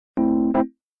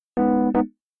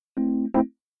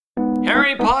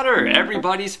Harry Potter,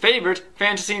 everybody's favorite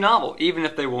fantasy novel, even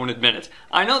if they won't admit it.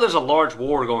 I know there's a large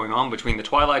war going on between the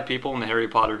Twilight people and the Harry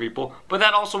Potter people, but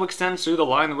that also extends to the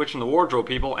Lion, the Witch, and the Wardrobe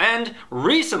people, and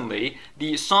recently,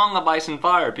 the Song of Ice and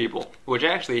Fire people, which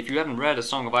actually, if you haven't read A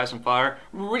Song of Ice and Fire,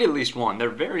 read at least one. They're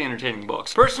very entertaining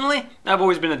books. Personally, I've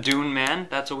always been a Dune man.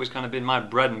 That's always kind of been my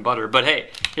bread and butter, but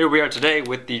hey, here we are today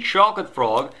with the Chocolate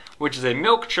Frog, which is a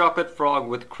milk chocolate frog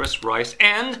with crisp rice,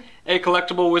 and a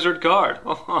collectible wizard card.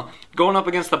 Going up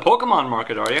against the Pokemon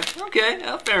market, are you? Okay,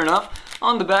 fair enough.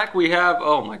 On the back we have,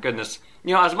 oh my goodness.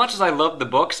 You know, as much as I love the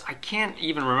books, I can't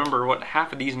even remember what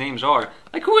half of these names are.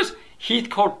 Like, who is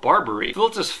Heathcote Barbary?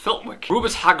 Philtis Filtwick?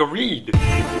 Rubus Hagareed?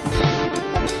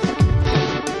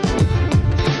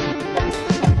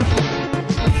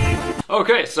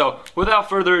 Okay, so without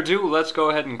further ado, let's go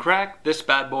ahead and crack this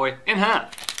bad boy in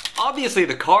half. Obviously,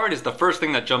 the card is the first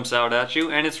thing that jumps out at you,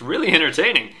 and it's really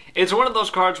entertaining. It's one of those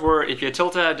cards where if you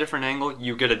tilt it at a different angle,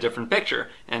 you get a different picture.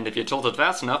 And if you tilt it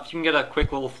fast enough, you can get a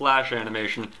quick little flash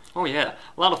animation. Oh yeah,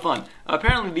 a lot of fun.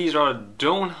 Apparently these are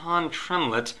Donhan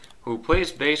Tremlett, who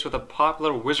plays bass with a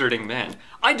popular wizarding band.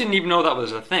 I didn't even know that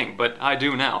was a thing, but I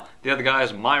do now. The other guy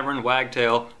is Myron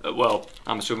Wagtail. Well,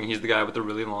 I'm assuming he's the guy with the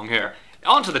really long hair.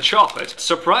 On to the chocolate.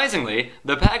 Surprisingly,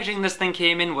 the packaging this thing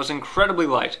came in was incredibly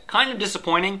light. Kind of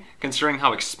disappointing, considering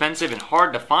how expensive and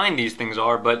hard to find these things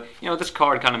are, but, you know, this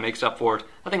card kind of makes up for it.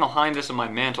 I think I'll hang this on my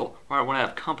mantle, or when I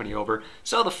have company over.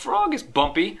 So the frog is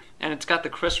bumpy, and it's got the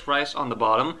crisp rice on the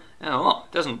bottom. Oh,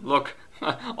 it doesn't look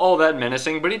all that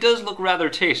menacing, but it does look rather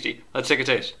tasty. Let's take a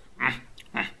taste.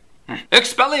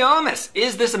 Expelliarmus!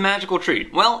 Is this a magical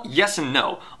treat? Well, yes and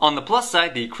no. On the plus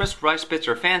side, the crisp rice bits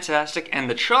are fantastic, and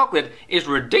the chocolate is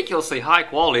ridiculously high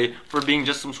quality for being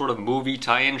just some sort of movie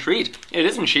tie-in treat. It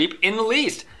isn't cheap in the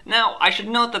least. Now, I should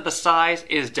note that the size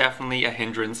is definitely a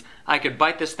hindrance. I could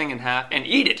bite this thing in half and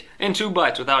eat it in 2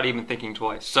 bites without even thinking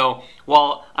twice. So,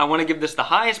 while I want to give this the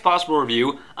highest possible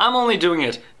review, I'm only doing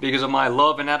it because of my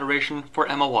love and adoration for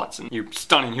Emma Watson, you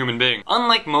stunning human being.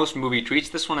 Unlike most movie treats,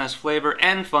 this one has flavor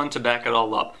and fun to back it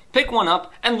all up. Pick one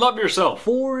up and love yourself.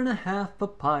 4.5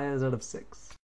 papayas out of 6.